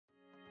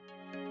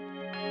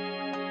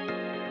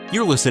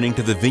You're listening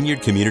to the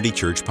Vineyard Community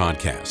Church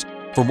podcast.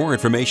 For more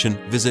information,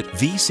 visit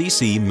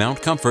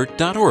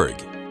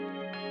vccmountcomfort.org.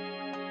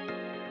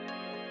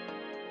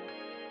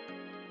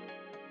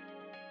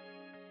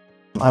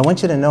 I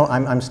want you to know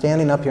I'm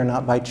standing up here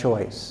not by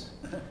choice.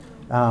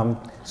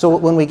 So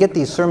when we get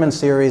these sermon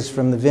series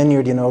from the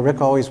Vineyard,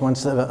 Rick always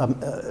wants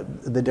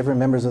the different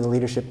members of the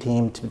leadership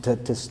team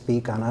to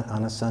speak on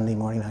a Sunday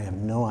morning. I have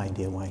no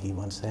idea why he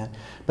wants that.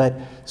 But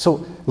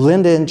so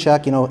Linda and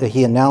Chuck,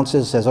 he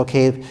announces, says,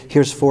 okay,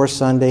 here's 4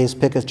 Sundays,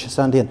 pick a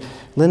Sunday. And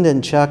Linda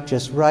and Chuck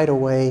just right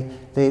away,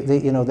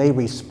 they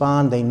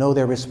respond, they know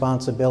their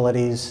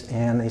responsibilities,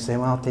 and they say,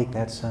 well, I'll take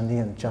that Sunday.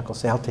 And Chuck will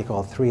say, I'll take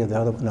all 3 of the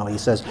other. No, he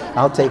says,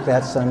 I'll take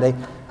that Sunday.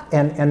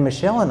 And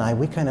Michelle and I,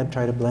 we kind of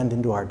try to blend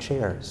into our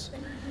chairs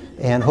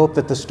and hope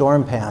that the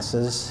storm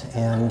passes.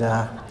 And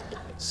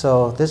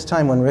so this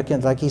time when Rick,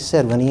 like he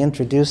said, when he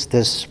introduced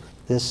this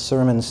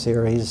sermon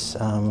series,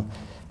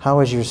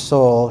 How is Your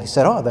Soul? He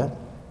said,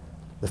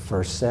 the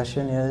first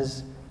session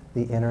is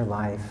the inner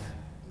life.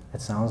 It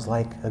sounds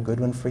like a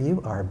good one for you,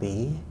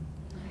 RB.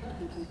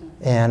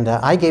 And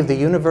I gave the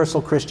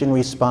universal Christian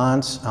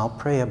response, I'll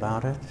pray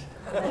about it.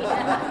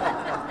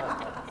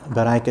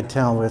 But I could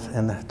tell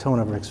in the tone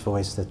of Rick's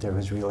voice that there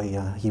was really,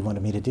 he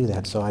wanted me to do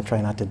that, so I try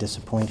not to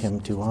disappoint him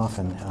too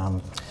often.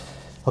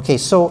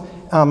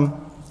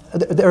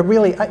 There are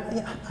really,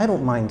 I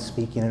don't mind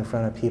speaking in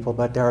front of people,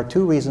 but there are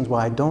 2 reasons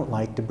why I don't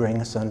like to bring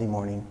a Sunday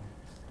morning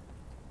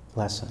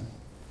lesson.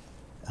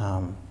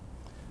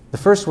 The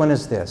first one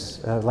is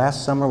this.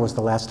 Last summer was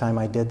the last time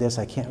I did this.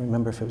 I can't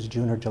remember if it was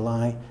June or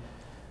July.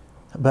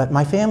 But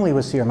my family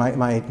was here.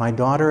 My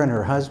daughter and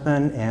her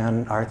husband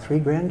and our 3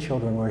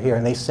 grandchildren were here,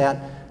 and they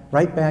sat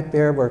right back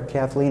there where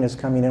Kathleen is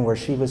coming in, where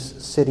she was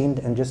sitting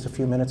and just a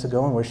few minutes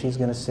ago and where she's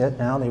going to sit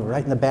now. They were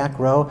right in the back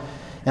row.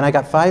 And I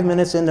got 5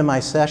 minutes into my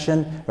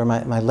session, or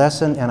my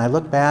lesson, and I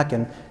looked back,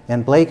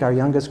 and Blake, our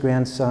youngest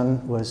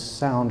grandson, was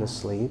sound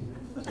asleep.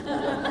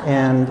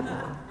 and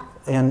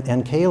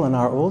Kaylin,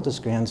 our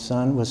oldest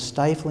grandson, was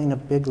stifling a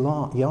big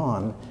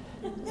yawn.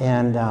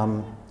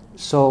 And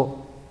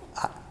so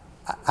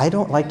I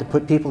don't like to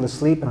put people to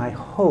sleep, and I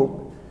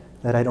hope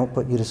that I don't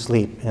put you to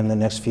sleep in the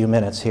next few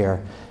minutes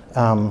here.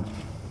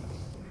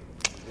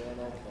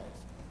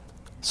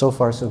 So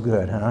far, so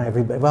good, huh?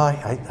 Everybody. Well,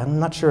 I'm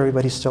not sure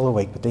everybody's still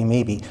awake, but they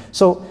may be.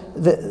 So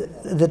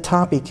the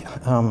topic,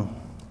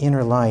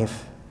 inner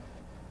life.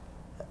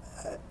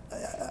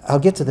 I'll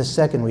get to the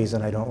second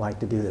reason I don't like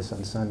to do this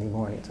on Sunday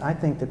mornings. I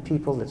think that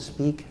people that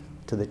speak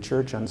to the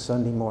church on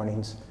Sunday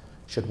mornings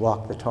should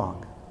walk the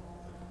talk.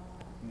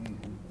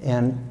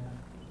 And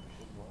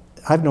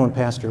I've known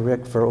Pastor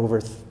Rick for over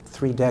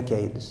 3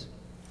 decades.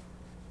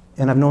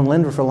 And I've known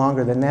Linda for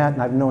longer than that,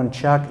 and I've known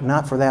Chuck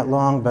not for that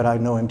long, but I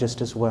know him just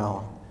as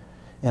well.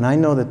 And I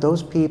know that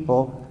those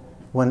people,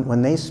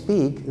 when they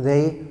speak,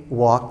 they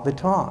walk the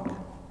talk.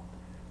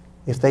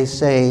 If they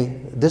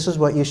say, this is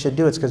what you should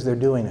do, it's because they're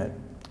doing it.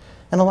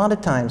 And a lot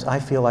of times I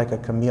feel like a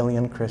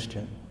chameleon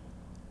Christian.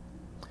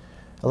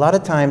 A lot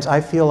of times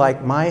I feel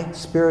like my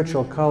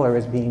spiritual color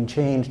is being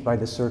changed by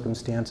the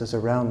circumstances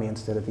around me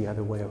instead of the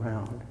other way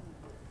around.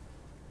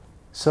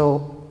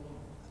 So,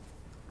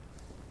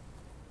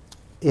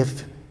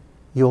 if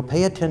you'll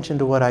pay attention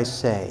to what I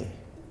say,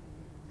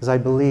 because I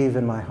believe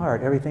in my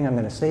heart everything I'm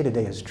going to say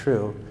today is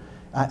true.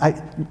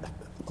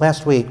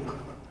 Last week,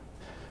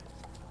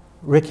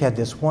 Rick had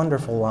this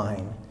wonderful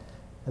line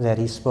that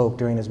he spoke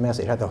during his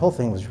message. The whole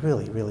thing was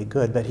really, really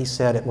good, but he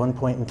said at one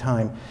point in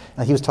time,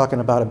 he was talking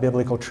about a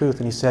biblical truth,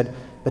 and he said,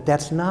 but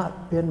that's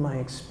not been my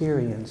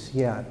experience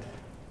yet.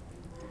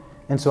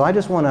 And so I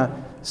just want to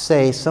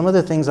say some of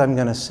the things I'm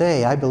going to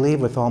say, I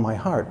believe with all my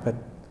heart, but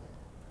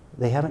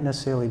they haven't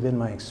necessarily been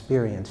my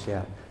experience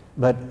yet.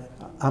 But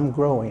I'm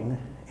growing,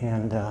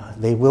 and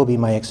they will be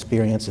my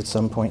experience at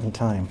some point in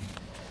time.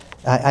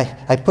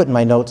 I put in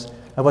my notes,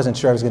 I wasn't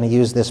sure I was going to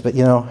use this, but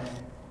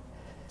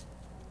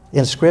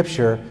in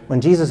Scripture,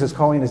 when Jesus is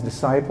calling his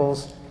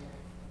disciples,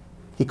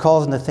 he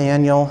calls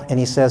Nathanael, and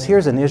he says,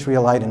 here's an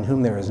Israelite in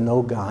whom there is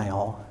no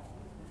guile.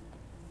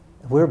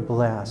 We're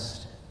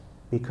blessed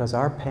because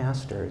our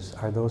pastors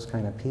are those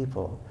kind of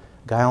people.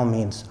 Guile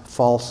means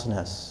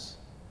falseness,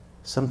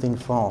 something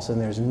false,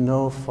 and there's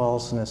no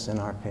falseness in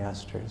our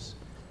pastors.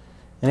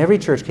 And every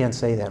church can't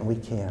say that, and we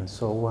can.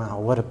 So, wow,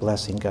 what a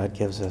blessing God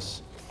gives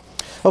us.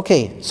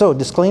 Okay, so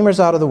disclaimers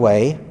out of the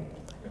way.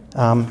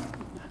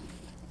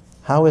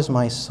 How is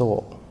my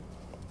soul?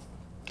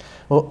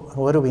 Well,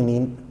 what do we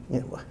need?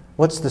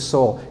 What's the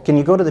soul? Can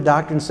you go to the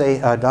doctor and say,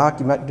 Doc,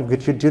 could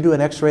you do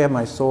an x-ray of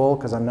my soul?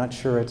 Because I'm not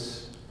sure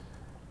it's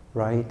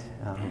right.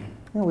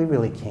 We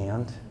really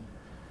can't.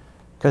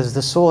 Because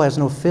the soul has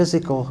no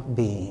physical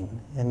being,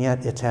 and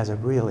yet it has a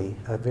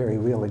very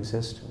real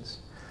existence.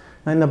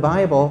 In the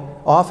Bible,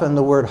 often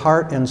the word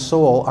heart and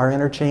soul are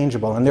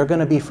interchangeable, and they're going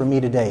to be for me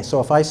today. So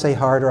if I say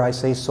heart or I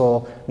say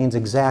soul, it means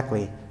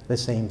exactly the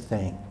same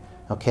thing.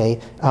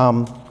 Okay?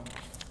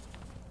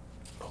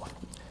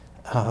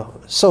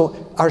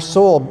 So our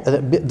soul,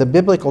 the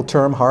biblical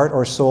term heart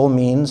or soul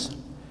means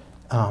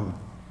our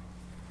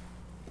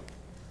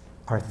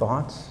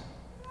thoughts,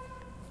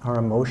 our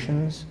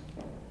emotions,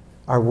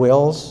 our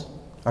wills,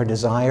 our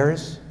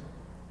desires,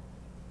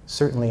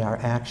 certainly our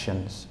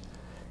actions.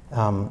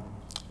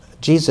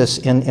 Jesus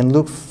in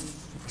Luke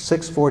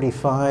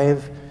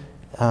 6:45,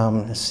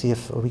 let's see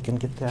if we can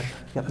get that.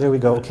 Yep, there we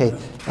go. Okay.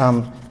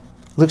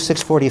 Luke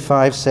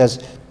 6:45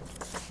 says,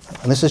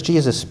 and this is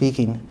Jesus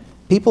speaking,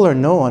 people are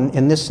known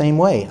in this same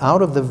way.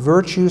 Out of the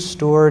virtue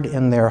stored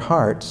in their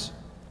hearts,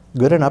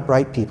 good and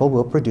upright people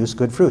will produce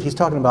good fruit. He's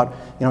talking about,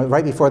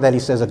 right before that he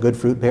says a good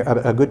tree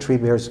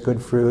bears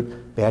good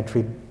fruit, bad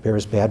tree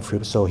bears bad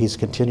fruit. So he's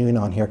continuing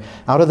on here.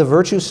 Out of the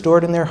virtue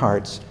stored in their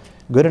hearts,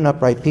 good and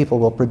upright people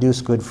will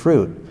produce good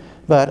fruit.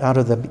 But out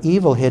of the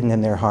evil hidden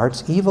in their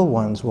hearts, evil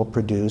ones will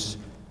produce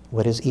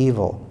what is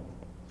evil.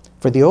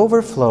 For the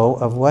overflow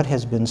of what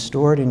has been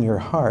stored in your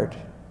heart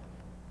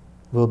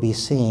will be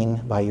seen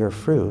by your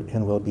fruit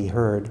and will be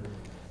heard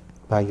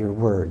by your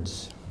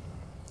words.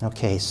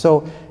 Okay,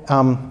 so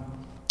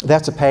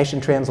that's a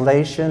Passion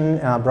Translation.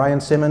 Brian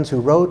Simmons,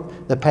 who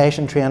wrote the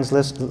Passion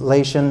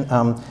Translation,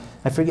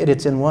 I forget,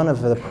 it's in one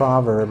of the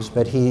Proverbs,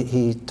 but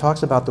he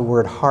talks about the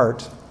word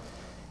heart.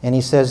 And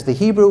he says the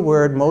Hebrew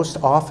word most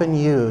often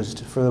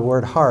used for the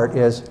word heart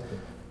is,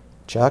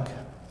 Chuck,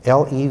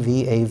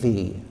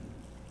 L-E-V-A-V,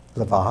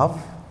 levav.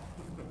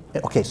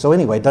 Okay, so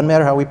anyway, it doesn't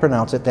matter how we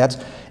pronounce it.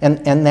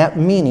 And that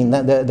meaning,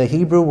 the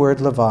Hebrew word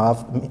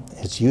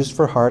levav, it's used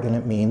for heart, and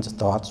it means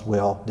thoughts,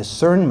 will,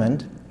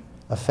 discernment,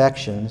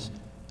 affections,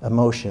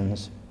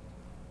 emotions,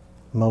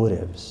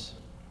 motives.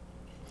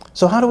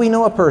 So how do we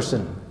know a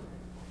person?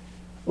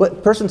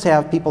 What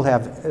people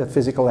have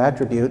physical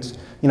attributes.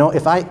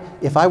 If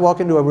I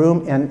walk into a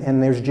room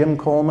and there's Jim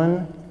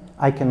Coleman,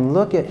 I can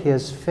look at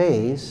his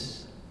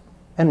face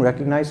and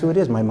recognize who it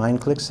is. My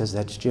mind clicks, says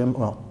that's Jim.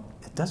 Well,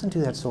 it doesn't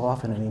do that so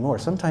often anymore.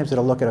 Sometimes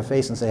it'll look at a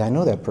face and say, I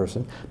know that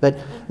person. But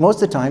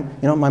most of the time,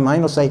 my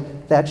mind will say,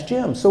 that's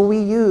Jim. So we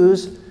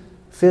use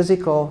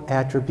physical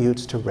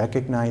attributes to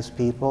recognize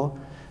people.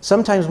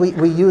 Sometimes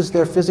we use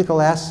their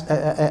physical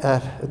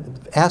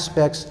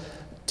aspects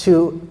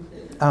to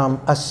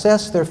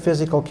assess their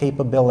physical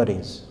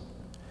capabilities.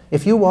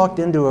 If you walked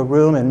into a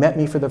room and met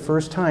me for the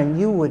first time,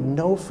 you would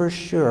know for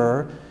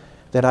sure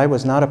that I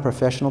was not a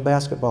professional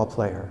basketball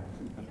player.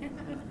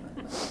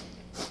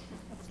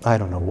 I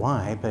don't know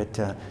why,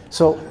 but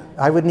so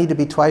I would need to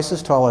be twice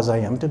as tall as I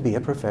am to be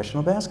a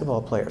professional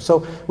basketball player.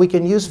 So we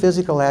can use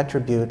physical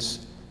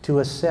attributes to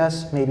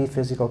assess maybe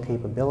physical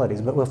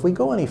capabilities. But if we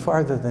go any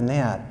farther than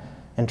that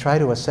and try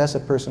to assess a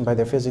person by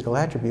their physical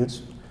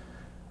attributes,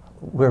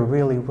 we're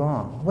really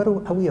wrong.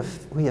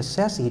 We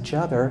assess each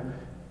other,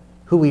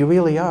 who we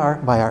really are,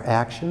 by our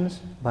actions,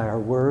 by our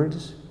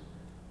words,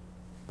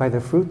 by the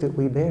fruit that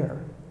we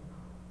bear.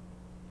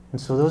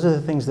 And so those are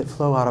the things that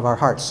flow out of our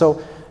hearts.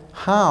 So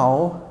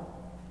how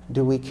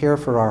do we care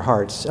for our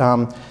hearts?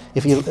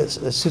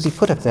 Susie,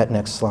 put up that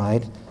next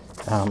slide.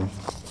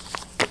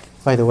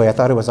 By the way, I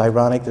thought it was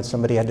ironic that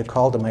somebody had to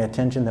call to my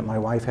attention that my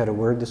wife had a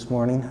word this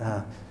morning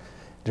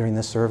during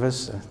the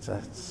service.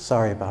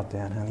 Sorry about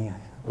that, honey. I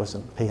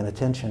wasn't paying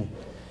attention.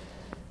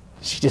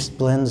 She just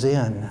blends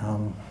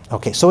in.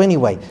 Okay, so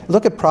anyway,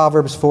 look at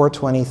Proverbs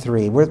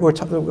 4:23.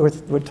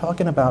 We're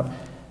talking about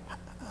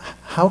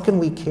how can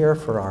we care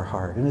for our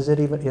heart, and is it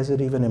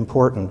even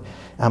important?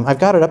 I've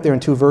got it up there in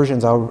two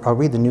versions. I'll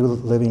read the New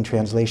Living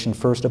Translation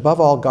first.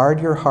 Above all, guard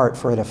your heart,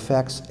 for it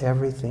affects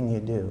everything you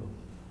do.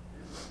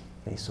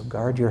 Okay, so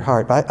guard your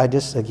heart. I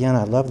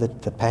love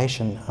the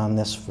passion on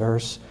this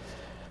verse.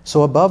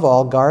 So above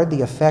all, guard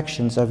the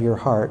affections of your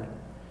heart,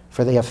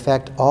 for they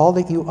affect all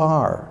that you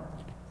are.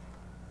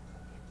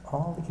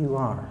 All that you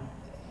are.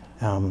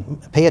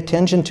 Pay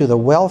attention to the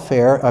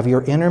welfare of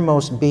your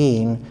innermost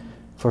being,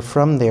 for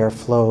from there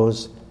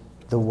flows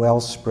the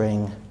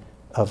wellspring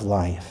of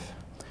life.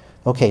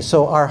 Okay,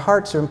 so our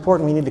hearts are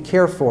important. We need to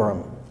care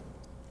for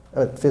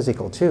them.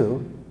 Physical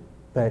too,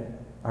 but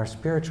our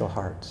spiritual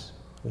hearts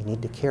we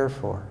need to care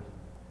for,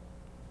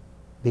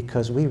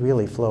 because we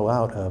really flow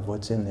out of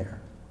what's in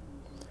there.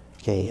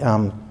 Okay,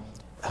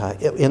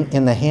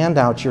 in the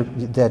handout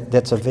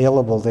that's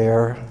available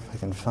there, if I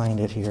can find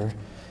it here,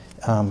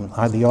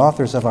 the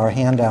authors of our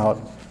handout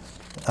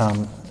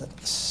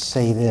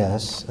say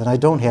this, and I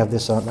don't have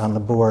this on the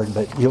board,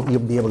 but you'll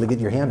be able to get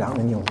your handout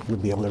and you'll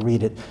be able to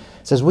read it.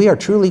 It says, we are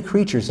truly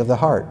creatures of the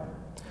heart.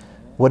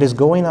 What is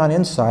going on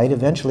inside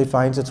eventually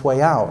finds its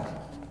way out.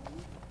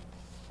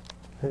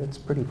 It's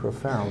pretty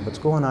profound. What's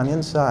going on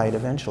inside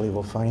eventually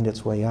will find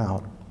its way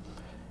out.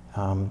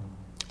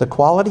 The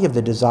quality of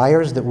the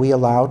desires that we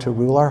allow to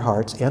rule our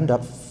hearts end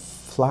up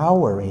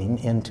flowering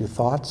into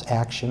thoughts,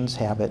 actions,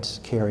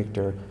 habits,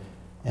 character,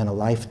 and a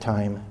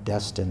lifetime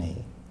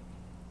destiny.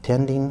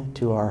 Tending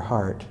to our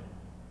heart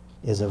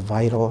is a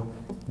vital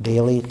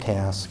daily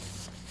task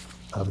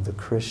of the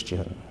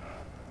Christian.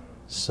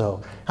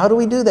 So, how do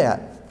we do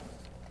that?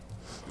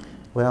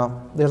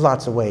 Well, there's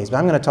lots of ways, but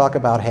I'm going to talk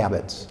about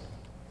habits.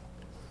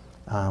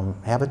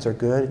 Habits are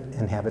good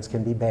and habits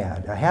can be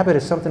bad. A habit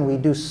is something we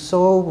do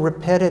so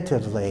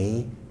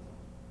repetitively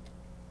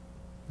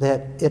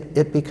that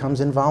it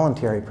becomes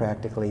involuntary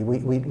practically.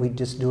 We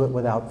just do it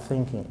without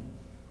thinking.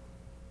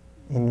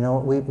 And you know,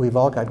 we've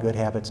all got good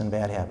habits and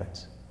bad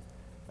habits.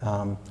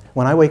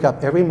 When I wake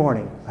up every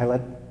morning, I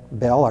let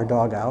Belle, our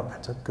dog, out.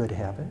 That's a good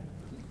habit.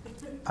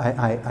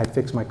 I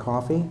fix my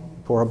coffee,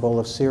 pour a bowl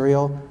of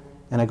cereal,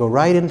 and I go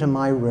right into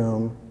my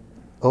room,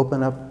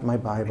 open up my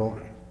Bible,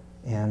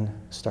 and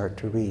start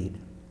to read.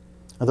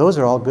 Now, those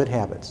are all good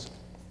habits.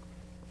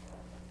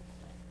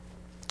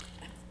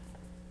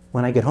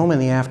 When I get home in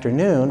the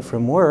afternoon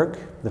from work,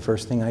 the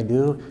first thing I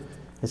do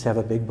is have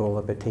a big bowl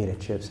of potato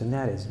chips, and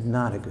that is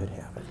not a good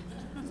habit.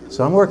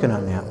 So I'm working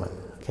on that one.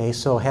 Okay,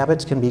 so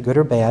habits can be good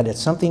or bad.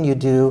 It's something you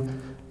do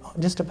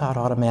just about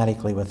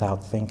automatically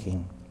without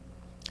thinking.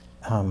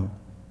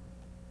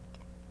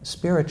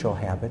 Spiritual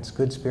habits,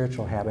 good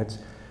spiritual habits,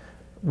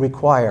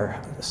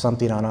 require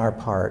something on our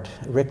part.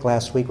 Rick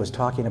last week was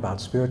talking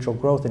about spiritual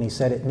growth, and he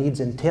said it needs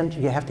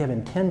intention. You have to have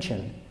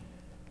intention.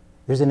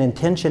 There's an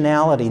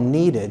intentionality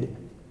needed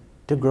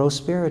to grow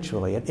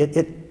spiritually.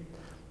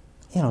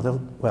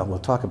 We'll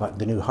talk about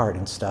the new heart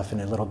and stuff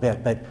in a little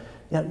bit, but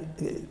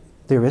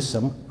there is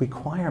some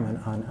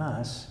requirement on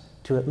us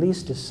to at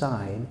least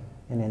decide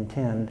and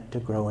intend to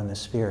grow in the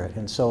Spirit.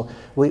 And so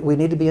we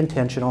need to be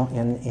intentional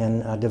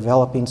in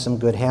developing some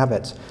good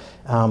habits.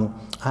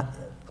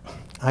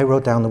 I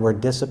wrote down the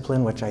word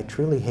discipline, which I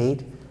truly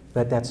hate,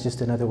 but that's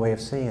just another way of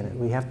saying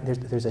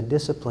it. There's a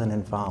discipline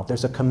involved.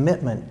 There's a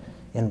commitment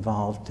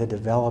involved to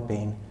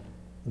developing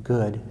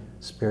good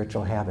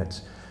spiritual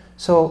habits.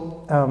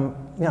 So,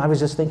 I was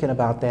just thinking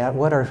about that.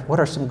 What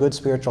are some good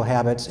spiritual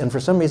habits? And for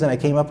some reason, I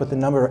came up with the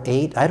number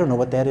 8. I don't know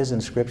what that is in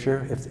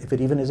Scripture, if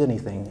it even is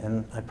anything,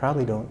 and I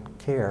probably don't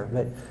care.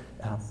 But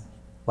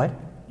what?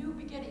 New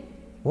beginning.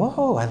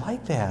 Whoa, I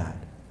like that.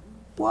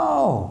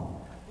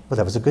 Whoa. Well,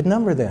 that was a good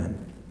number then.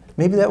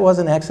 Maybe that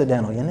wasn't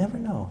accidental. You never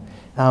know.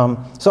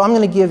 So I'm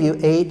going to give you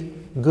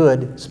 8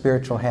 good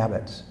spiritual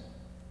habits.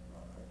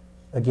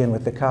 Again,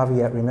 with the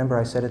caveat, remember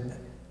I said it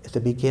at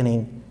the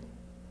beginning,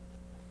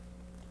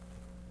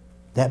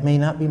 that may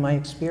not be my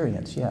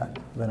experience yet,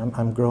 but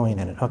I'm growing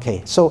in it.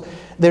 Okay, so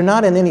they're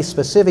not in any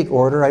specific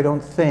order, I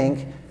don't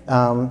think,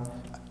 from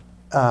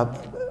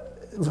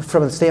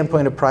the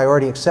standpoint of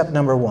priority, except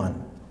number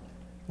 1,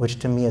 which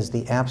to me is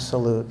the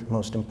absolute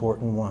most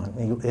important one.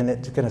 And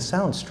it's going to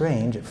sound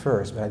strange at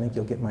first, but I think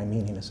you'll get my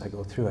meaning as I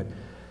go through it.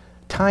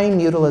 Time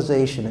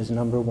utilization is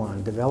number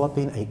 1.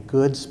 Developing a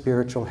good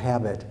spiritual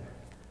habit.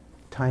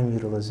 Time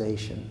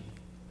utilization.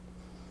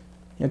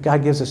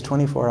 God gives us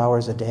 24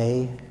 hours a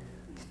day.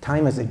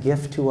 Time is a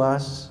gift to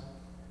us,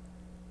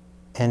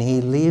 and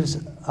He leaves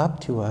up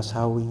to us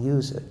how we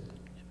use it.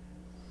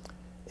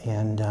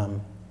 And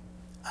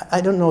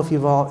I don't know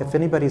if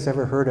anybody's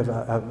ever heard of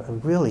a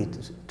really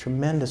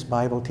tremendous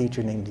Bible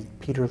teacher named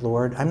Peter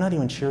Lord. I'm not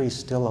even sure he's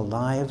still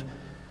alive,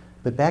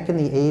 but back in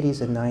the 80s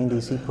and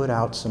 90s, he put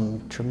out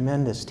some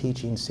tremendous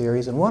teaching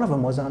series, and one of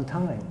them was on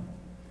time.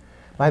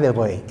 By the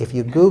way, if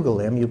you Google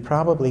him, you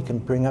probably can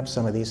bring up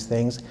some of these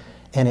things.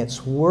 And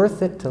it's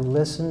worth it to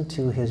listen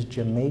to his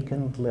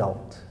Jamaican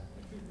lilt.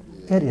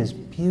 It is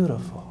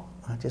beautiful.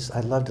 I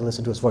love to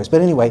listen to his voice.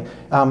 But anyway,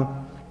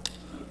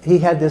 he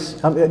had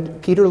this,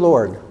 Peter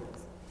Lord,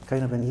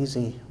 kind of an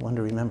easy one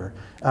to remember.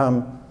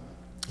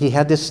 He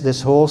had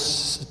this whole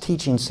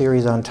teaching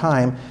series on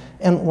time,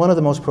 and one of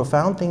the most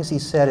profound things he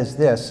said is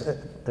this,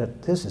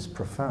 that this is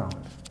profound.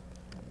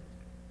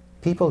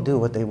 People do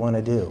what they want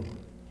to do.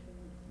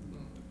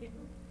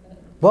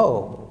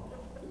 Whoa.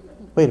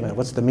 Wait a minute,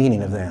 what's the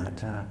meaning of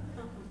that?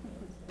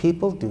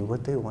 People do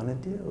what they want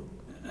to do.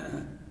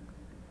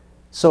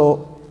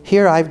 So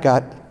here I've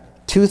got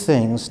 2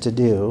 things to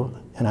do,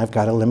 and I've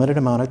got a limited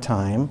amount of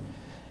time.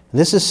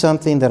 This is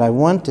something that I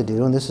want to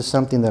do, and this is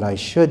something that I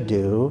should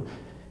do.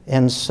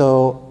 And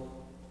so,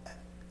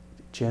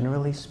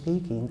 generally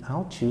speaking,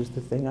 I'll choose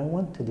the thing I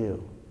want to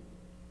do.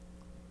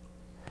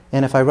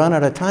 And if I run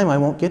out of time, I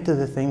won't get to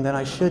the thing that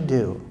I should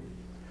do.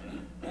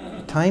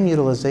 Time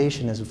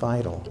utilization is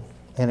vital.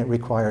 And it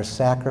requires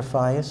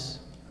sacrifice,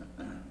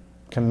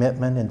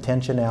 commitment,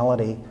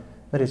 intentionality,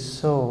 but it's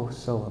so,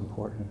 so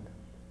important.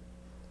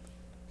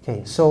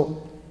 Okay,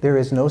 so there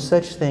is no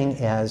such thing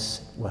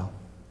as,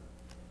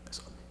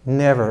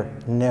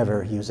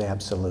 never use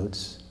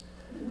absolutes.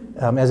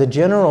 As a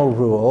general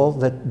rule,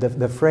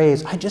 the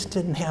phrase, I just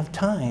didn't have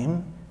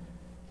time,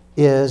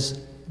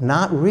 is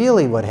not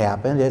really what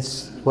happened.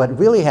 What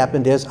really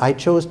happened is I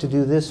chose to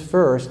do this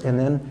first, and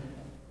then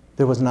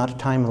there was not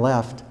time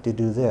left to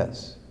do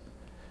this.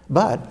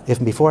 But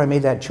if before I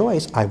made that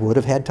choice, I would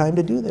have had time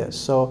to do this.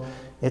 So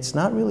it's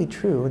not really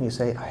true when you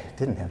say, I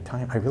didn't have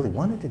time. I really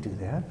wanted to do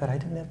that, but I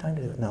didn't have time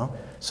to do it. No.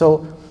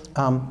 So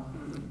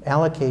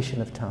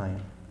allocation of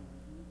time,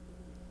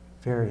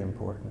 very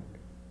important.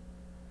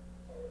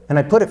 And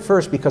I put it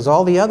first because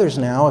all the others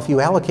now, if you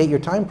allocate your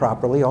time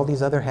properly, all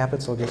these other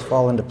habits will just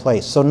fall into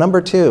place. So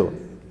number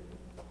 2,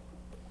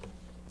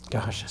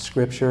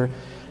 Scripture.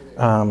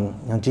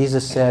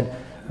 Jesus said,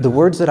 the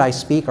words that I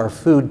speak are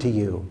food to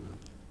you.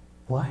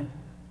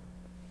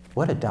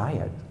 What a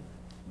diet.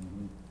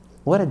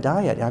 What a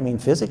diet. I mean,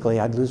 physically,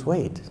 I'd lose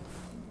weight.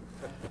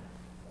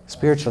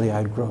 Spiritually,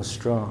 I'd grow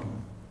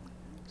strong.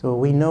 So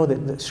we know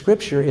that the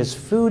Scripture is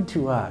food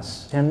to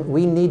us, and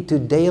we need to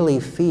daily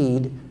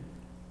feed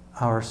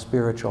our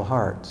spiritual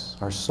hearts,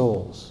 our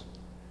souls.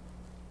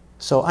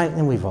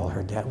 And we've all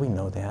heard that, we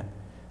know that.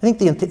 I think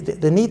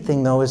the neat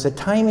thing, though, is that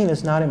timing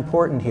is not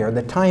important here.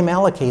 The time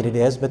allocated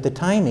is, but the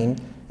timing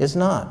is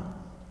not.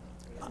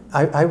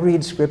 I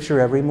read Scripture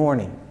every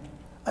morning.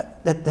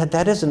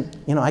 That isn't,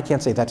 I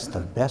can't say that's the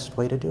best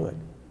way to do it.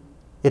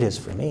 It is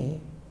for me.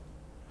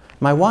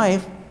 My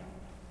wife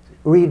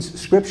reads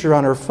Scripture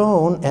on her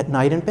phone at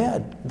night in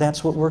bed.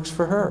 That's what works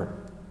for her.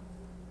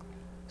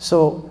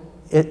 So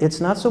it's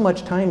not so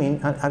much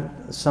timing.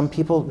 Some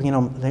people,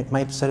 they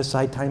might set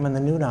aside time in the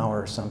noon hour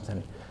or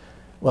something.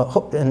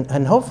 Well,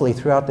 and hopefully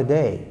throughout the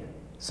day,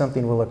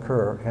 something will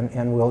occur,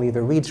 and we'll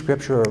either read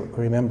Scripture or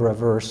remember a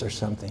verse or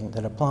something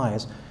that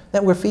applies,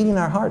 that we're feeding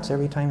our hearts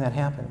every time that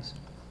happens.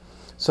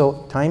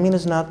 So timing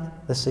is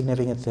not the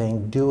significant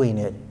thing. Doing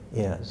it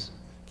is.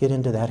 Get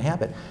into that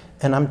habit.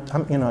 And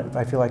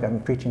I feel like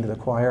I'm preaching to the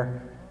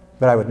choir,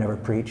 but I would never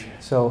preach.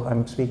 So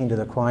I'm speaking to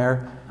the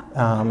choir.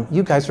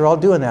 You guys are all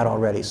doing that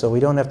already, so we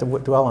don't have to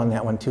dwell on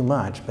that one too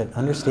much, but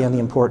understand the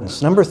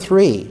importance. Number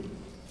 3,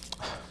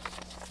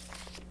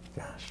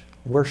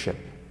 worship.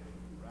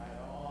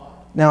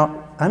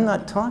 Now, I'm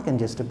not talking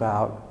just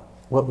about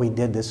what we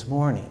did this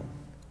morning.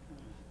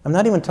 I'm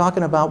not even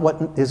talking about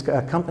what is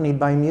accompanied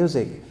by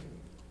music.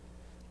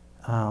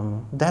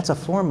 That's a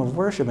form of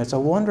worship. It's a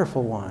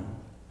wonderful one.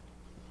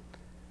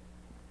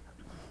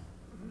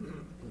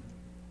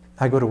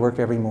 I go to work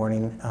every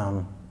morning,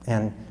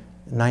 and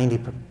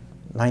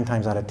 9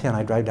 times out of 10,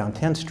 I drive down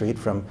 10th Street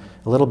from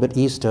a little bit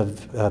east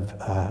of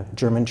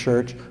German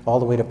Church all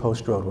the way to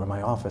Post Road where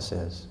my office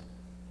is.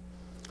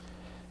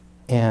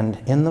 And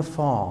in the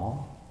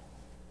fall,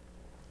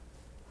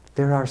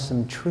 there are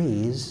some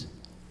trees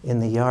in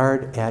the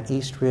yard at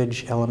East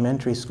Ridge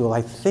Elementary School.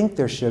 I think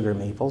they're sugar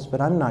maples,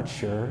 but I'm not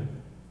sure.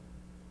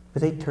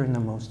 But they turn the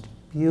most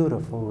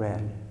beautiful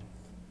red.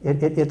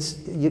 I've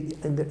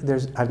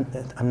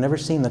never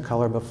seen the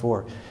color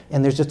before,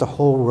 and there's just a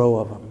whole row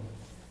of them.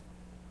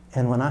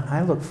 And when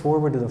I look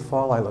forward to the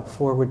fall, I look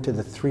forward to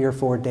the 3 or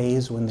 4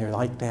 days when they're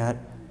like that.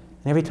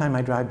 And every time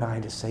I drive by, I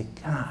just say,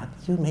 God,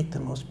 you make the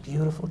most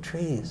beautiful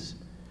trees.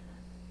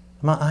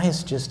 My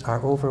eyes just are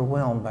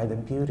overwhelmed by the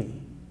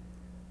beauty.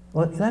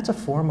 Well, that's a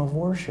form of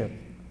worship.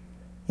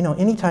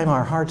 Anytime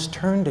our hearts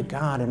turn to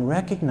God and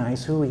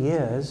recognize who He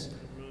is,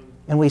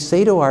 and we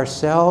say to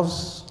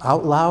ourselves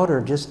out loud or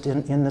just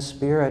in the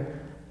Spirit,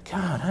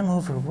 God, I'm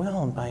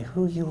overwhelmed by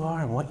who you are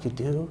and what you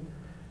do.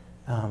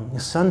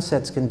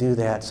 Sunsets can do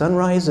that.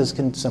 Sunrises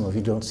can, some of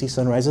you don't see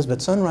sunrises,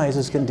 but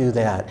sunrises can do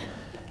that.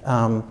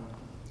 A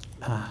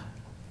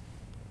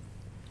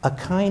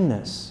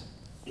kindness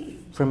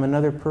from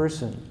another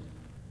person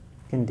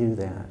can do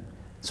that.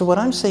 So what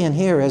I'm saying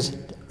here is,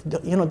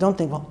 don't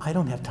think, well, I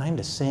don't have time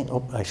to sing.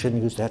 Oh, I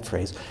shouldn't use that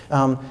phrase.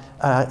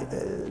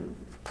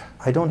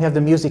 I don't have the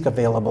music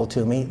available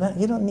to me.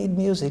 You don't need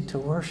music to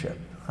worship.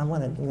 I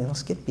want to,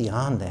 let's get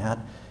beyond that.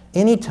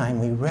 Anytime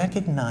we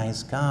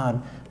recognize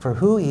God for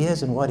who He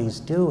is and what He's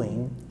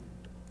doing,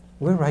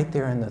 we're right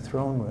there in the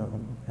throne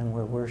room and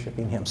we're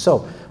worshiping Him.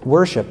 So,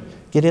 worship,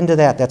 get into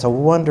that. That's a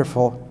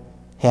wonderful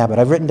habit.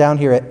 I've written down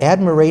here,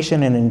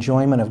 admiration and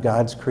enjoyment of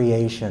God's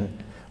creation.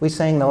 We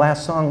sang, the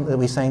last song that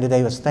we sang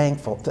today was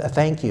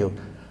thank you.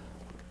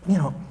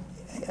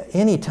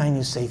 Anytime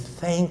you say,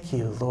 thank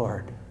you,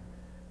 Lord,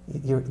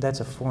 that's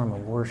a form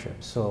of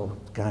worship. So,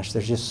 gosh,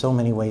 there's just so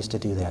many ways to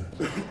do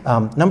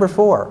that. Number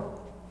 4,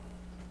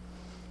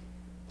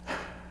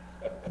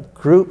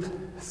 group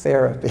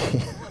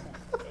therapy.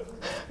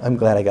 I'm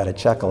glad I got a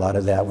chuckle out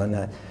of that one.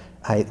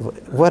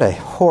 What a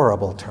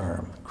horrible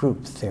term,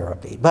 group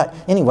therapy. But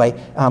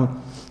anyway,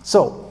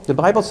 so the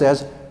Bible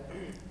says,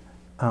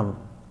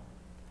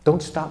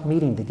 don't stop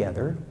meeting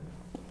together,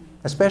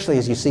 especially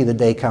as you see the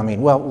day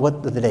coming. Well,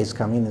 what the day's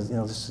coming is,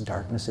 this is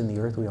darkness in the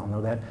earth. We all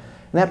know that.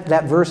 And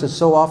that verse is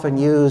so often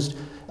used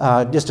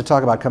just to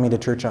talk about coming to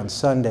church on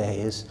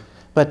Sundays,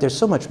 but there's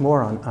so much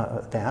more on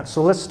that.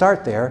 So let's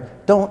start there.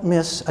 Don't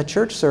miss a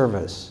church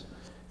service.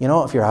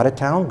 If you're out of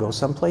town, go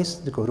someplace,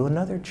 go to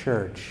another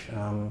church.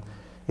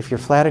 If you're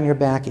flat on your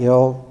back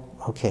ill,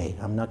 okay,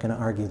 I'm not going to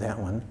argue that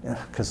one,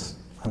 because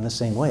I'm the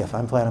same way. If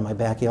I'm flat on my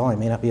back ill, I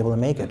may not be able to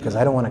make it, because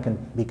I don't want to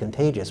be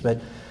contagious.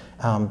 But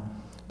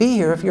be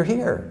here if you're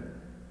here.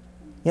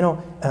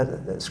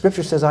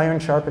 Scripture says iron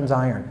sharpens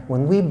iron.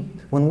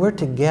 When we're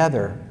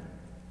together,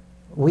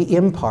 we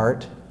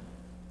impart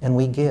and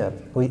we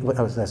give.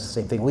 That's the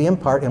same thing. We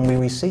impart and we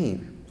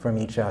receive from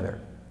each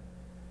other.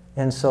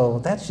 And so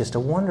that's just a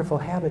wonderful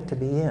habit to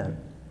be in.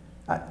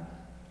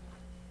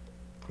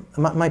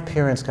 My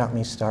parents got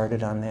me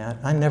started on that.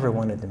 I never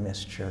wanted to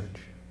miss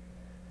church.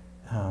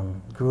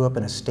 Grew up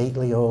in a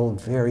stately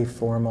old, very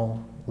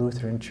formal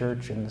Lutheran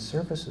church, and the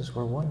services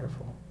were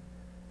wonderful.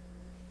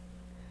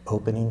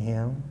 Opening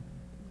hymn,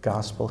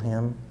 gospel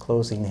hymn,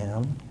 closing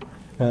hymn.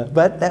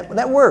 But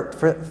that worked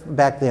for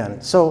back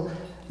then. So,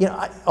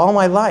 all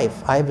my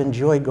life I've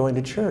enjoyed going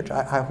to church.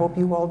 I hope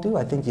you all do.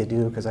 I think you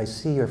do, because I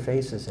see your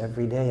faces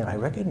every day and I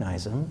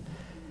recognize them.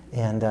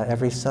 and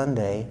every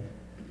Sunday.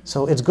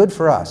 So it's good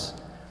for us.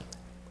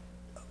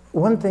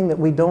 One thing that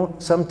we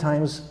don't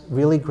sometimes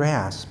really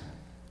grasp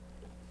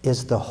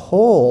is the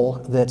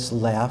hole that's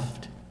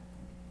left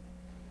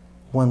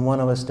when one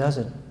of us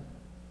doesn't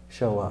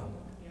show up.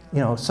 You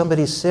know,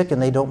 somebody's sick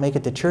and they don't make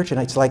it to church, and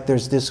it's like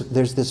there's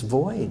this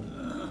void.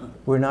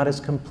 We're not as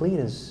complete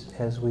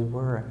as we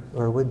were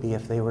or would be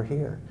if they were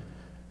here.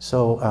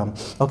 So,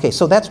 okay,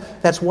 so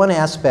that's one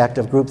aspect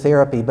of group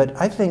therapy, but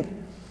I think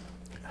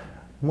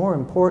more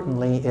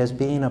importantly is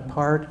being a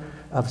part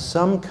of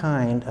some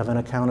kind of an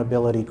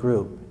accountability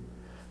group.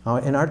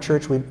 In our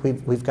church,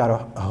 we've got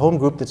a home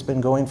group that's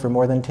been going for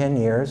more than 10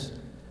 years.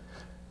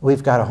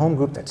 We've got a home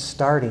group that's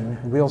starting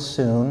real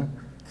soon.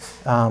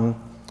 And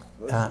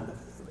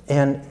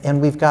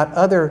we've got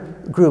other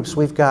groups.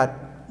 We've got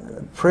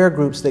prayer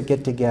groups that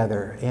get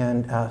together.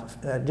 And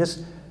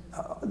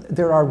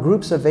there are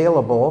groups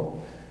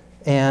available.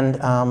 And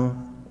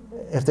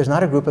if there's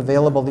not a group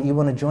available that you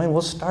want to join,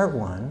 we'll start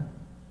one.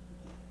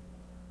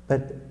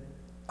 But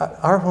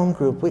our home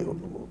group,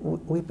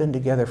 we've been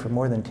together for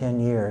more than 10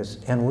 years,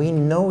 and we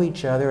know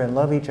each other and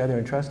love each other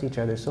and trust each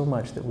other so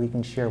much that we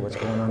can share what's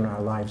going on in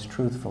our lives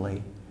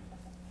truthfully,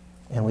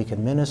 and we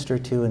can minister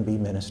to and be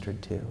ministered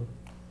to.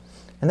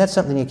 And that's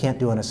something you can't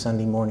do on a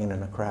Sunday morning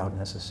in a crowd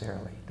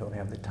necessarily. You don't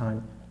have the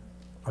time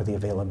or the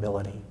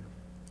availability.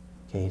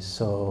 Okay,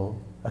 so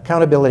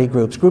accountability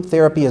groups. Group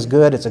therapy is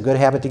good. It's a good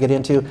habit to get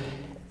into.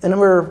 And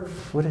number,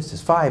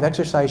 5,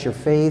 exercise your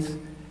faith.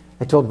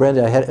 I told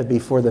Brenda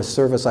before the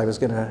service I was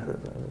going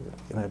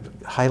to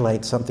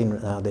highlight something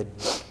that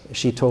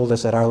she told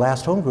us at our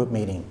last home group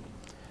meeting.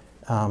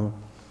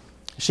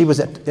 She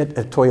was at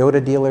a Toyota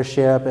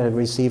dealership and had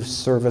received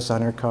service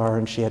on her car,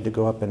 and she had to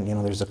go up and,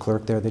 there's a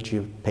clerk there that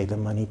you pay the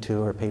money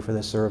to or pay for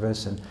the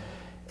service.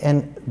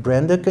 And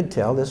Brenda could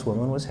tell this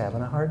woman was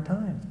having a hard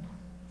time.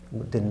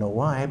 Didn't know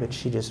why, but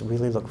she just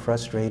really looked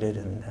frustrated.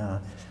 And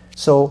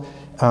so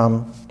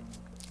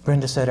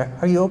Brenda said,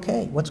 "Are you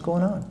okay? What's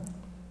going on?"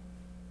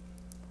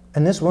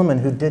 And this woman,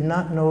 who did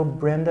not know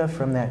Brenda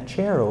from that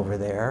chair over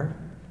there,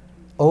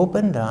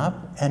 opened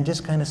up and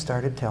just kind of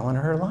started telling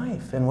her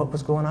life and what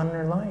was going on in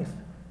her life.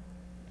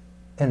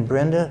 And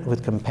Brenda,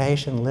 with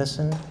compassion,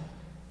 listened,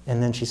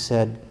 and then she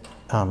said,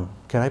 "Can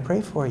I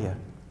pray for you?"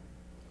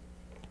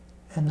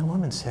 And the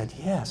woman said,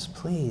 "Yes,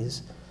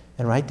 please."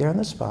 And right there on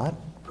the spot,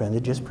 Brenda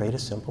just prayed a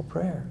simple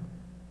prayer.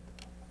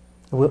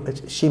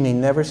 She may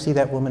never see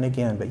that woman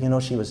again,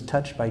 but she was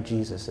touched by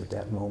Jesus at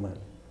that moment.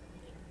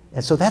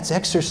 And so that's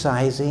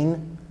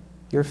exercising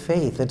your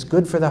faith. It's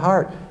good for the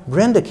heart.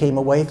 Brenda came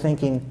away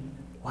thinking,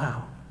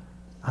 wow,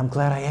 I'm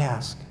glad I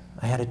asked.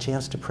 I had a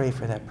chance to pray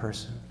for that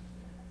person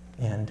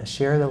and to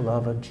share the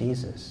love of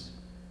Jesus.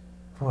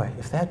 Boy,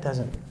 if that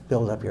doesn't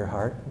build up your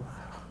heart,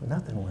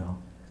 nothing will.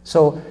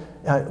 So,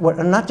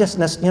 not just,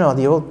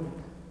 the old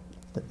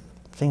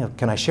thing of,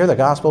 can I share the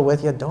gospel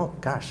with you?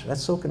 Gosh,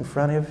 that's so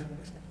confrontive.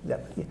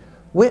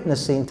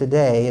 Witnessing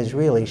today is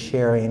really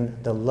sharing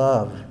the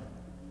love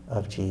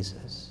of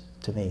Jesus.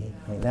 To me,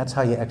 that's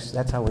how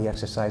we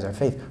exercise our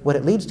faith. What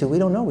it leads to, we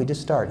don't know. We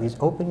just start. You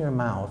just open your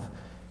mouth,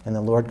 and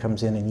the Lord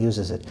comes in and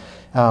uses it.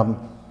 An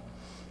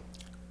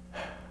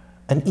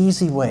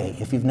easy way,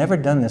 if you've never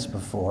done this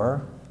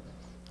before,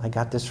 I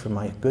got this from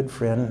my good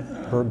friend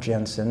Herb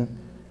Jensen,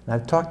 and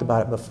I've talked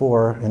about it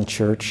before in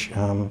church.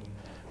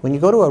 When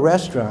you go to a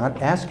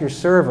restaurant, ask your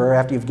server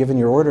after you've given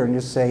your order, and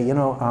just say,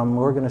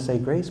 we're going to say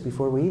grace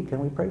before we eat. Can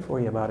we pray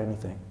for you about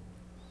anything?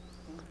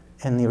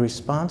 And the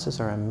responses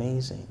are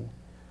amazing.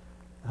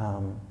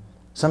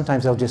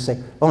 Sometimes they'll just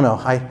say, "Oh no,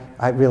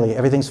 I really,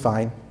 everything's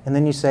fine." And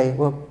then you say,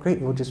 "Well,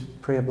 great, we'll just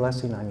pray a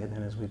blessing on you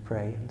then as we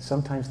pray." And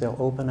sometimes they'll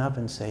open up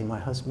and say, "My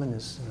husband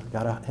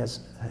has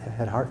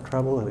had heart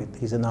trouble.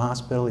 He's in the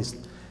hospital.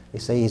 They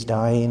say he's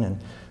dying." And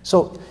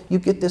so you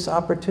get this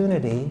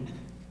opportunity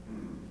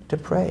to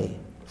pray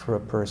for a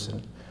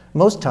person.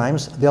 Most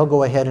times they'll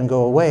go ahead and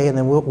go away, and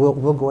then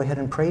we'll go ahead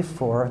and pray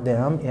for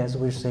them as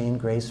we're saying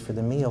grace for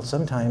the meal.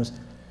 Sometimes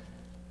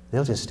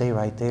they'll just stay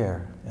right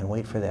there and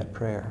wait for that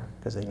prayer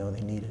because they know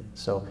they need it.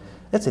 So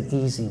that's an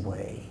easy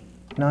way,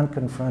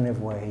 non-confrontive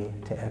way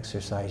to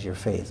exercise your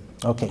faith.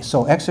 Okay,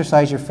 so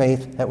exercise your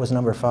faith. That was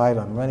number 5.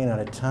 I'm running out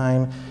of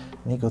time.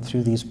 Let me go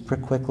through these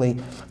pretty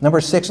quickly. Number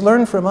 6,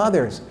 learn from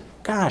others.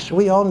 Gosh,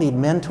 we all need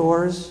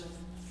mentors.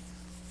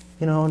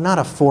 Not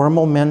a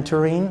formal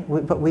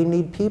mentoring, but we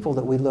need people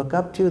that we look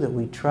up to, that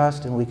we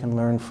trust, and we can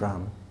learn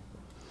from.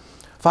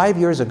 5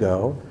 years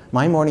ago,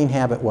 my morning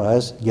habit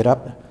was get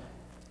up,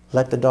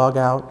 let the dog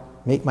out,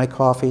 make my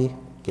coffee,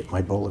 get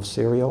my bowl of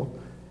cereal,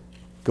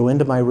 go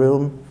into my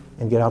room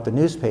and get out the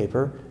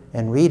newspaper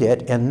and read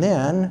it, and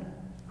then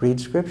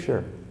read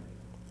Scripture.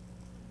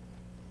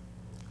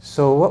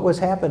 So what was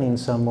happening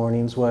some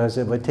mornings was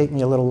it would take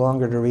me a little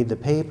longer to read the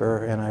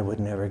paper, and I would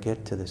never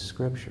get to the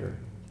Scripture.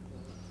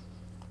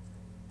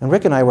 And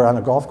Rick and I were on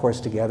a golf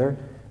course together,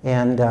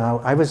 and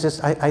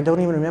I don't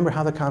even remember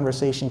how the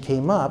conversation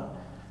came up,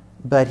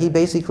 but he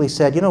basically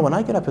said, when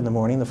I get up in the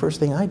morning, the first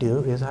thing I do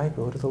is I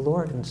go to the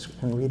Lord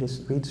and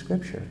read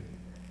Scripture.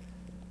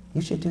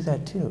 You should do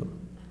that too.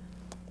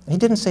 He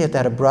didn't say it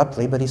that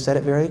abruptly, but he said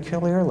it very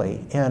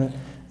clearly. And,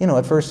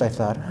 at first I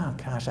thought, oh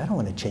gosh, I don't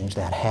want to change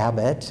that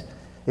habit.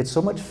 It's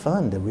so much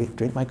fun to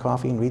drink my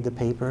coffee and read the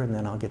paper, and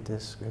then I'll get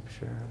this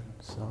scripture.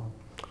 So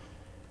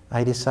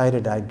I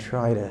decided I'd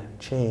try to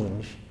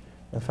change.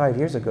 And 5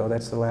 years ago,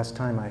 that's the last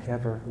time I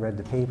ever read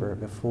the paper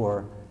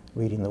before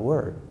reading the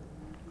Word.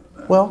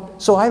 Well,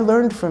 so I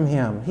learned from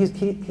him.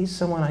 He's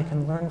someone I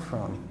can learn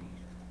from.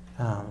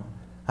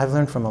 I've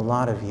learned from a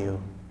lot of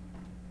you.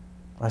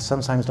 I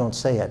sometimes don't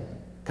say it.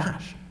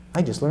 Gosh,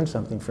 I just learned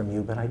something from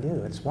you, but I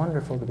do. It's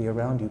wonderful to be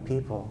around you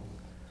people,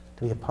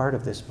 to be a part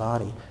of this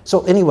body.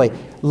 So anyway,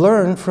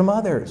 learn from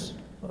others.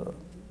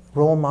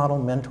 Role model,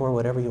 mentor,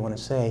 whatever you want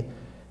to say.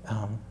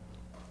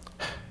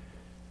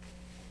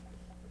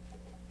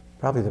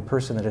 Probably the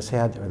person that has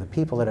had, or the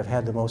people that have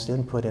had the most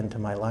input into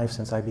my life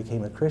since I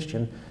became a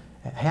Christian,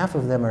 half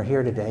of them are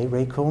here today.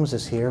 Ray Combs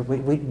is here.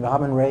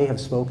 Bob and Ray have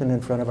spoken in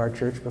front of our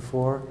church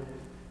before.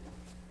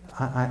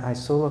 I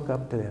so look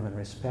up to them and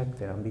respect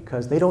them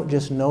because they don't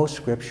just know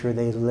Scripture,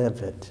 they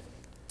live it.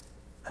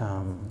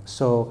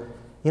 So,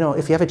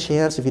 if you have a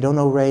chance, if you don't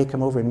know Ray,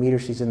 come over and meet her.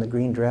 She's in the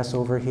green dress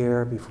over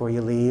here before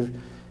you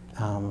leave.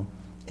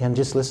 And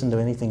just listen to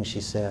anything she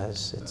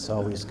says. It's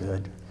always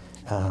good.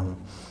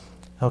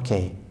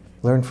 Okay,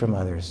 learn from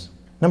others.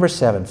 Number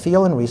 7,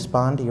 feel and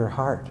respond to your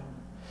heart.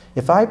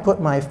 If I put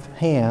my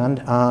hand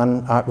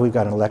on, we've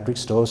got an electric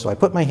stove, so I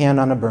put my hand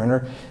on a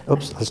burner.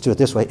 Oops, let's do it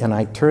this way. And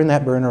I turn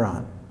that burner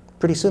on.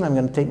 Pretty soon I'm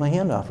going to take my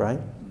hand off,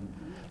 right?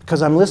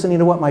 Because I'm listening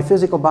to what my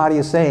physical body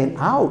is saying.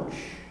 Ouch!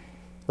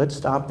 Let's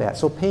stop that.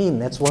 So pain,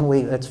 that's one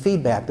way, that's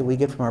feedback that we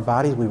get from our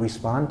bodies. We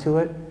respond to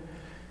it.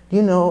 Do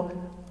you know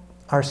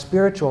our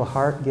spiritual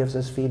heart gives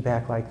us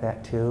feedback like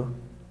that too?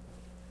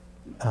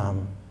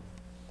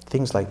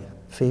 Things like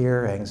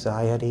fear,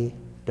 anxiety,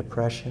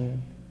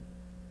 depression.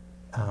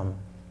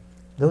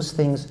 Those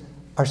things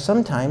are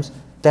sometimes,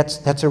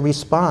 that's a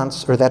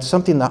response, or that's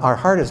something that our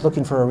heart is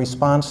looking for a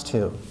response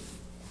to.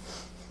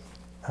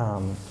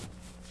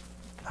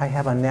 I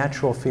have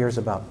unnatural fears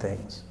about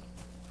things.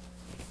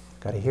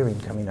 Got a hearing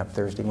coming up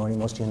Thursday morning.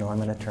 Most of you know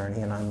I'm an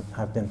attorney, and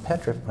I've been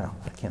well,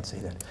 I can't say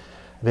that.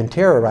 I've been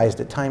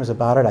terrorized at times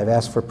about it. I've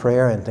asked for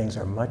prayer, and things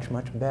are much,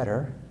 much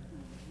better.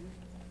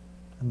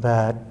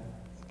 But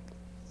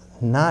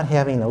not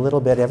having a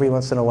little bit, every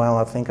once in a while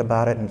I'll think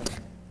about it, and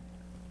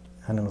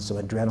I don't know, some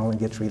adrenaline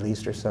gets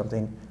released or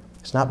something.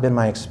 It's not been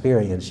my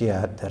experience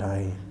yet that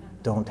I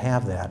don't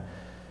have that.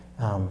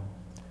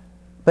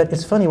 But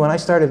it's funny, when I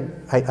started,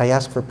 I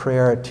asked for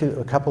prayer at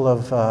a couple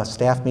of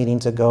staff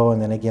meetings ago,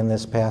 and then again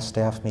this past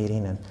staff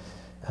meeting, and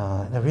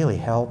that really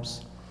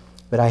helps.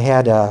 But I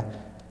had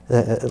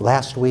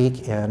last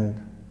week and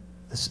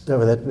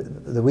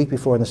the week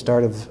before and the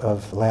start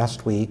of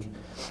last week,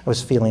 I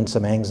was feeling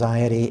some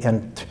anxiety,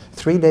 and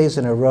 3 days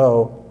in a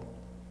row,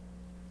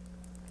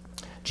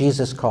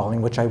 Jesus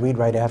Calling, which I read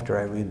right after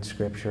I read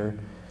Scripture,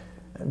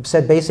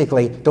 said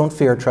basically, don't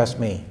fear, trust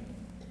me.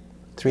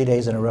 3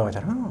 days in a row, I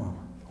thought, oh,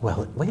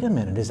 well, wait a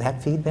minute, is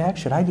that feedback?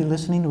 Should I be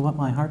listening to what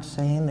my heart's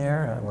saying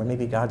there? Or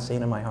maybe God's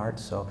saying in my heart.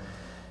 So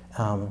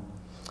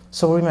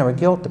remember,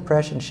 guilt,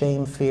 depression,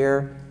 shame,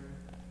 fear,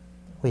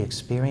 we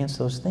experience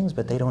those things,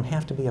 but they don't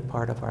have to be a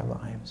part of our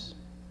lives.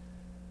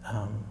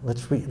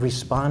 Let's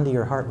respond to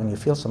your heart when you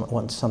feel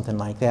something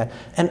like that.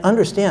 And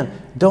understand,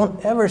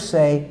 don't ever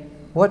say,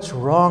 what's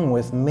wrong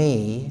with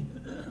me?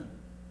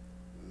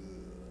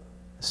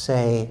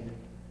 Say,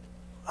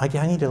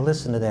 I need to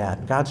listen to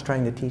that. God's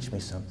trying to teach me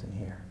something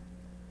here.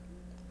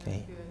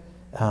 Okay.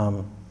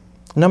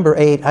 Number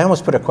 8, I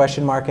almost put a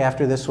question mark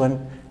after this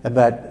one,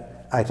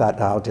 but I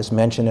thought I'll just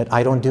mention it.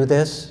 I don't do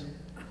this.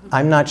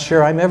 I'm not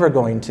sure I'm ever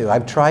going to.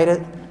 I've tried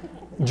it.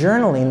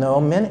 Journaling,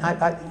 though,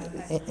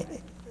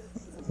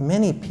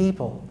 many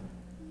people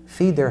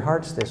feed their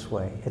hearts this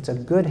way. It's a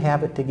good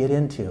habit to get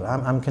into.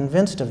 I'm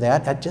convinced of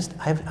that.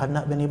 I've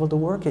not been able to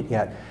work it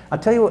yet. I'll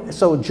tell you what,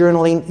 so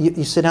journaling,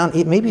 you sit down,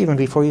 maybe even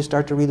before you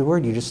start to read the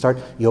Word,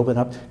 you open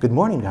up, good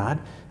morning, God.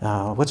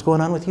 What's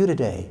going on with you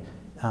today?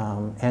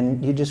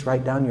 And you just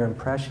write down your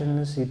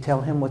impressions. You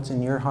tell Him what's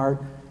in your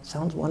heart.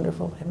 Sounds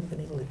wonderful. I haven't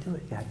been able to do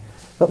it yet.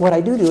 But what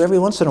I do every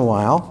once in a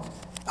while,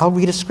 I'll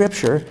read a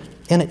scripture,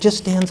 and it just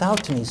stands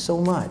out to me so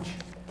much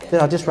that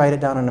I'll just write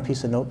it down on a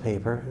piece of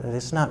notepaper.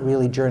 It's not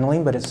really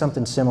journaling, but it's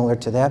something similar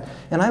to that.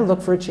 And I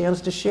look for a chance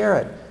to share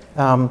it.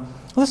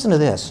 Listen to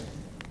this.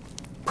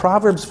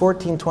 Proverbs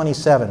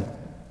 14:27.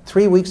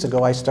 3 weeks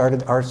ago, I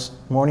started our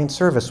morning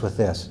service with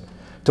this.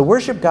 To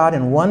worship God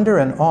in wonder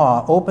and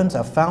awe opens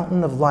a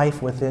fountain of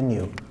life within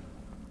you.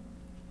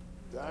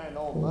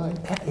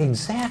 Dynamite.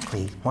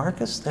 Exactly,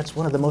 Marcus. That's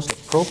one of the most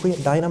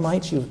appropriate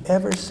dynamites you've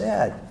ever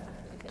said.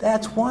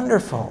 That's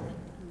wonderful.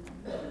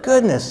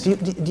 Goodness, do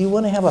you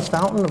want to have a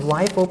fountain of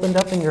life opened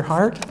up in your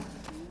heart?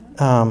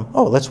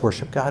 Let's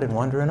worship God in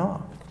wonder and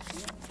awe.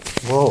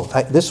 Whoa,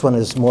 this one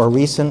is more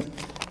recent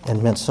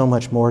and meant so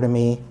much more to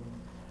me.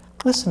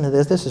 Listen to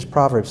this. This is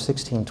Proverbs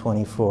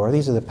 16:24.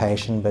 These are the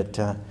Passion, but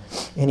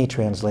any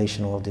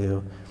translation will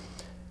do.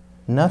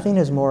 Nothing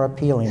is more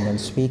appealing than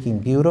speaking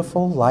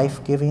beautiful,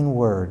 life-giving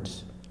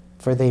words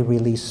for they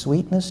release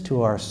sweetness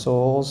to our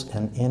souls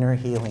and inner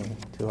healing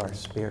to our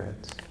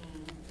spirits.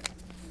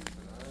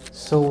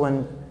 So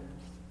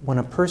when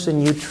a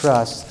person you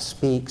trust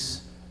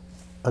speaks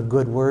a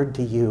good word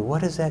to you,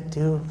 what does that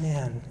do?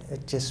 Man,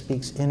 it just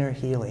speaks inner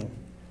healing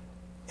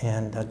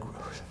and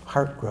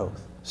heart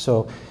growth.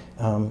 So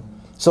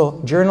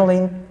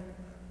journaling,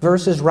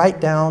 verses,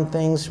 write down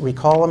things,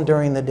 recall them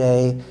during the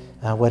day,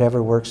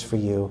 whatever works for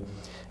you.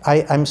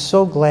 I'm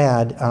so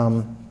glad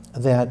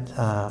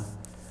that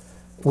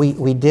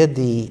we did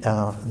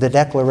the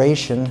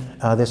declaration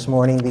this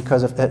morning,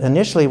 because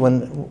initially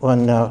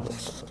when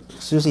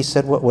Susie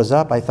said what was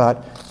up, I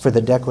thought for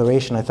the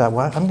declaration, I thought,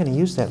 well, I'm going to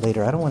use that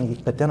later. I don't want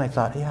to, but then I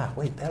thought, yeah,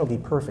 wait, that'll be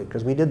perfect,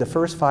 because we did the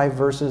first 5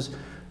 verses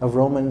of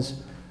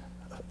Romans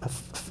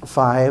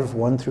 5,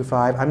 1 through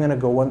 5. I'm going to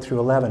go 1 through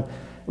 11.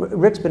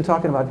 Rick's been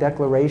talking about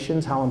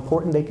declarations, how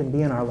important they can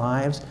be in our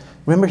lives.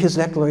 Remember his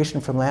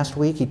declaration from last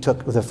week? He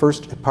took the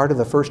first part of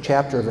the first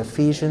chapter of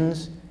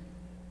Ephesians,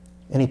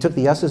 and he took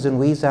the us's and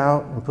we's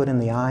out and put in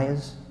the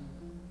I's.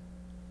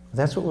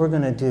 That's what we're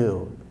going to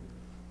do.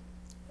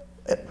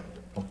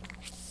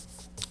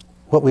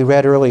 What we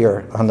read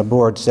earlier on the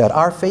board said,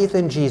 our faith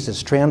in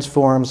Jesus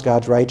transforms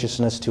God's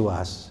righteousness to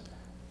us.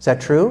 Is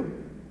that true?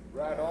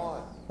 Right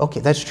on.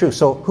 Okay, that's true.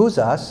 So who's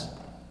us?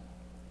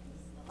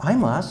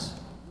 I'm us.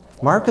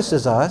 Marcus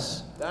is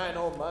us.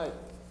 Dynamite.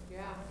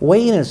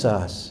 Wayne is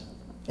us.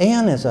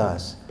 Ann is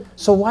us.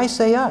 So why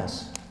say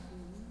us?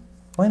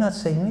 Why not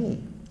say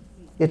me?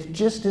 It's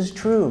just as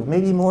true,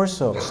 maybe more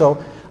so.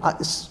 So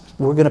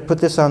we're going to put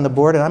this on the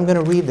board, and I'm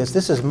going to read this.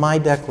 This is my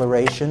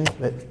declaration,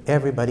 but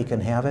everybody can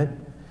have it.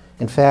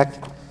 In fact,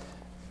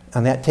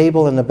 on that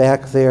table in the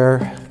back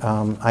there,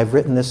 I've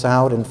written this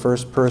out in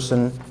first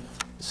person.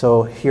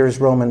 So here's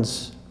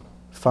Romans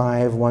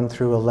 5, 1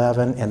 through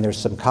 11, and there's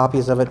some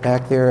copies of it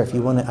back there. If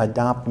you want to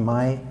adopt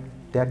my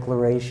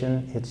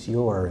declaration, it's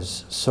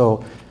yours.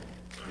 So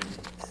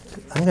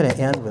I'm going to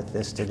end with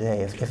this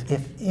today.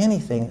 If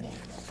anything,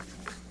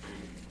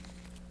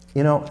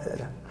 you know,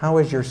 how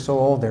is your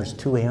soul? There's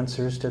 2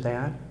 answers to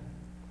that.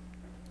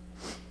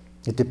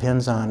 It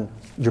depends on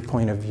your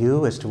point of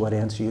view as to what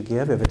answer you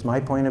give. If it's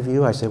my point of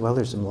view, I say, well,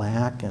 there's some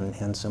lack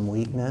and some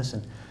weakness.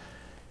 And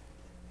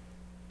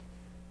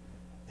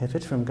if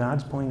it's from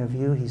God's point of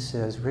view, he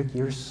says, Rick,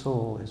 your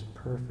soul is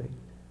perfect.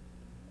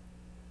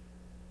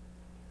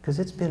 Because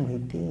it's been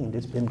redeemed.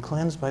 It's been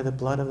cleansed by the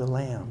blood of the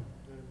Lamb.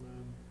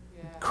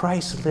 Yeah.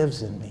 Christ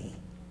lives in me.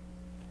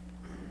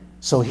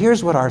 So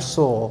here's what our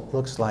soul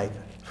looks like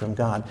from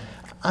God.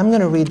 I'm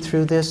going to read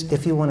through this.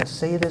 If you want to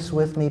say this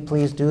with me,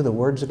 please do. The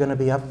words are going to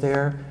be up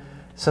there.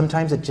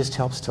 Sometimes it just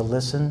helps to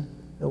listen.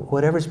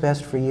 Whatever's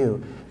best for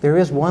you. There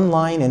is one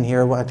line in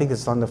here, I think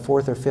it's on the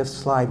 4th or 5th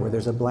slide, where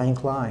there's a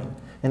blank line.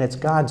 And it's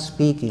God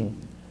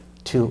speaking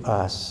to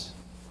us.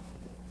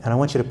 And I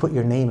want you to put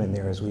your name in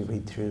there as we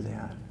read through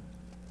that.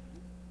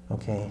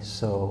 Okay,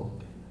 so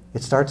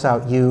it starts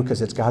out you,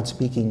 because it's God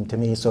speaking to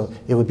me. So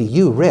it would be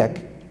you,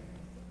 Rick.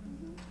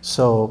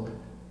 So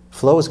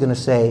Flo is going to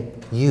say,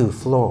 you,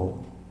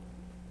 Flo.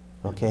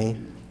 Okay?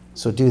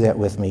 So do that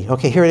with me.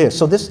 Okay, here it is.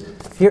 So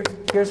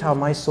here's how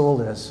my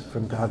soul is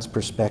from God's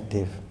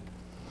perspective.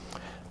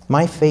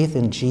 My faith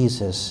in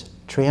Jesus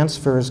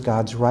transfers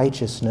God's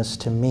righteousness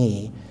to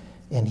me,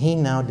 and he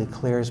now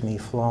declares me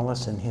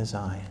flawless in his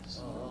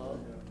eyes.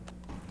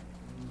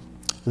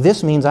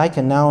 This means I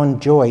can now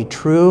enjoy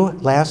true,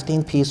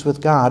 lasting peace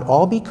with God,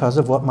 all because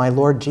of what my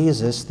Lord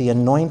Jesus, the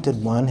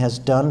Anointed One, has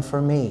done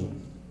for me.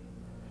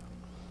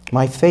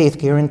 My faith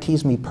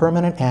guarantees me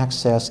permanent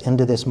access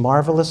into this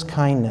marvelous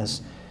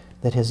kindness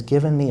that has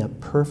given me a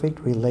perfect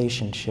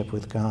relationship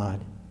with God.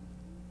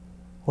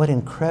 What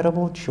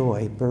incredible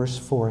joy bursts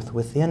forth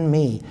within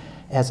me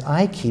as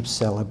I keep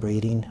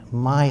celebrating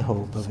my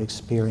hope of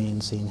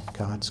experiencing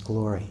God's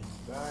glory.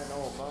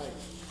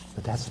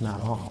 But that's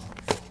not all.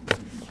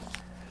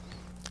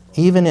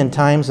 Even in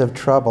times of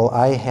trouble,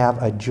 I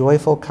have a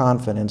joyful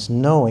confidence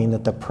knowing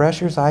that the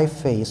pressures I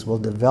face will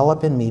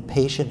develop in me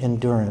patient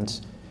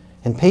endurance.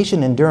 And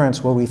patient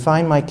endurance will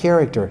refine my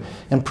character.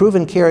 And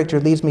proven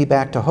character leads me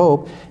back to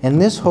hope. And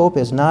this hope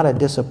is not a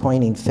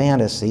disappointing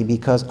fantasy,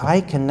 because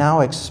I can now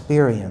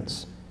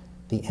experience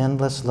the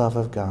endless love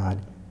of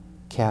God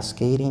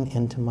cascading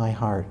into my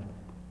heart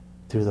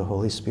through the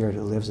Holy Spirit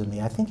who lives in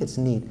me. I think it's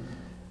neat.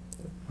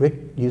 Rick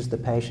used the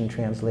Passion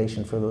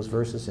Translation for those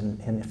verses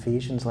in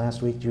Ephesians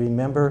last week. Do you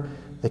remember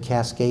the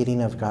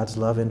cascading of God's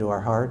love into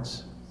our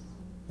hearts?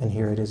 And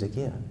here it is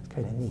again. It's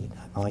kind of neat.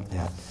 I like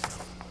that.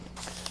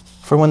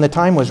 For when the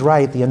time was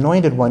right, the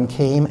Anointed One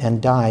came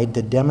and died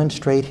to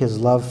demonstrate his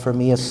love for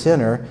me, a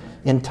sinner,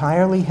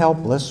 entirely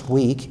helpless,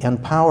 weak,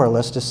 and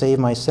powerless to save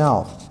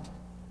myself.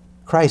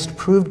 Christ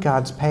proved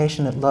God's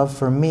passionate love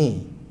for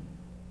me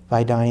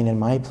by dying in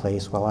my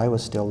place while I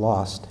was still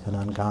lost and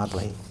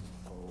ungodly.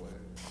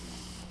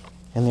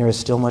 And there is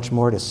still much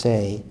more to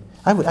say.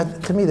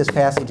 To me, this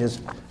passage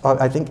is,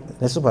 I think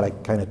this is what I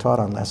kind of taught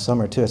on last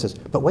summer too. It says,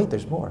 but wait,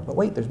 there's more. But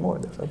wait, there's more.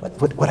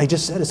 What I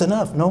just said is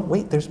enough. No,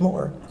 wait, there's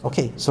more.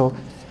 Okay, so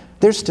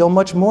there's still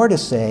much more to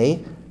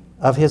say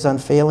of his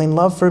unfailing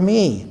love for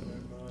me.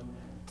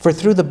 For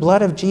through the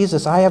blood of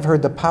Jesus, I have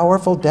heard the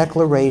powerful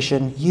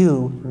declaration,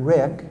 you,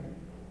 Rick,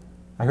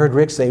 I heard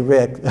Rick say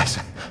Rick.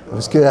 That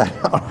was good.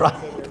 All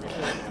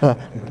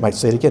right. Might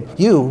say it again.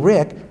 You,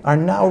 Rick, are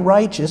now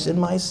righteous in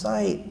my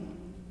sight.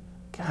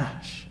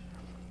 Gosh.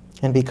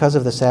 And because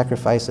of the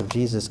sacrifice of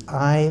Jesus,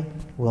 I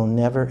will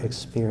never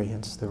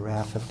experience the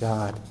wrath of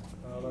God.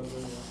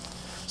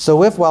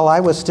 So if while I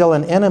was still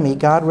an enemy,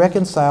 God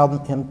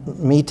reconciled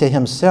me to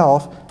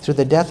himself through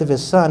the death of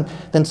his Son,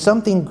 then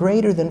something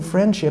greater than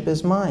friendship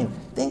is mine.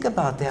 Think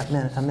about that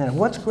a minute.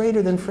 What's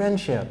greater than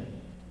friendship?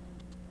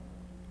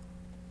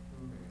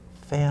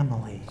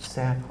 Family,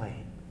 exactly.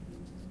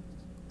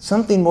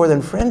 Something more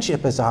than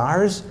friendship is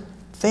ours.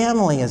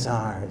 Family is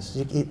ours.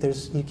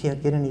 You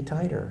can't get any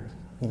tighter,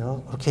 you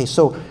know. Okay,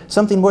 so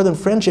something more than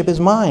friendship is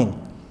mine.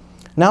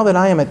 Now that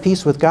I am at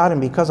peace with God and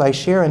because I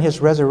share in his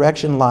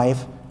resurrection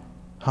life,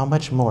 how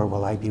much more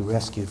will I be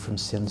rescued from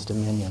sin's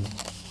dominion?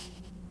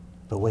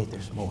 But wait,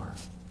 there's more.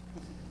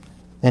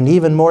 And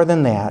even more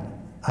than that,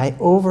 I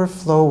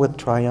overflow with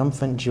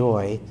triumphant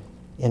joy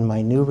in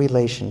my new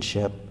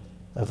relationship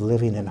of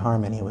living in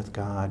harmony with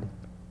God,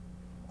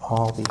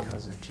 all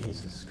because of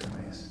Jesus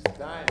Christ.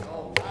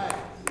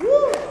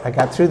 I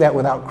got through that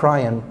without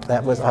crying.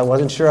 I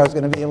wasn't sure I was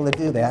going to be able to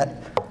do that.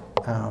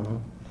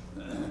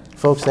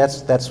 Folks,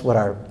 that's what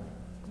our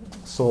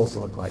souls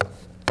look like.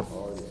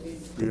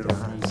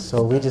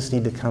 So we just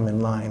need to come in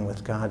line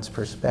with God's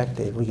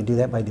perspective. We can do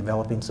that by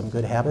developing some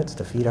good habits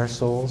to feed our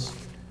souls,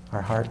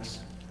 our hearts,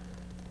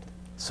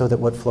 so that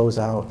what flows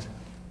out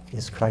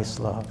is Christ's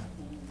love.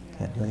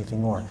 Can't do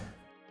anything more.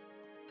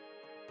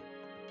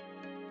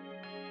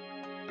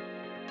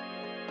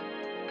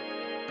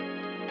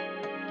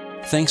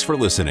 Thanks for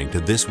listening to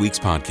this week's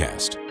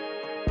podcast.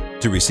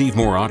 To receive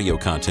more audio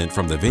content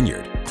from the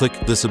Vineyard,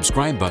 click the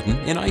subscribe button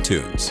in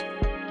iTunes.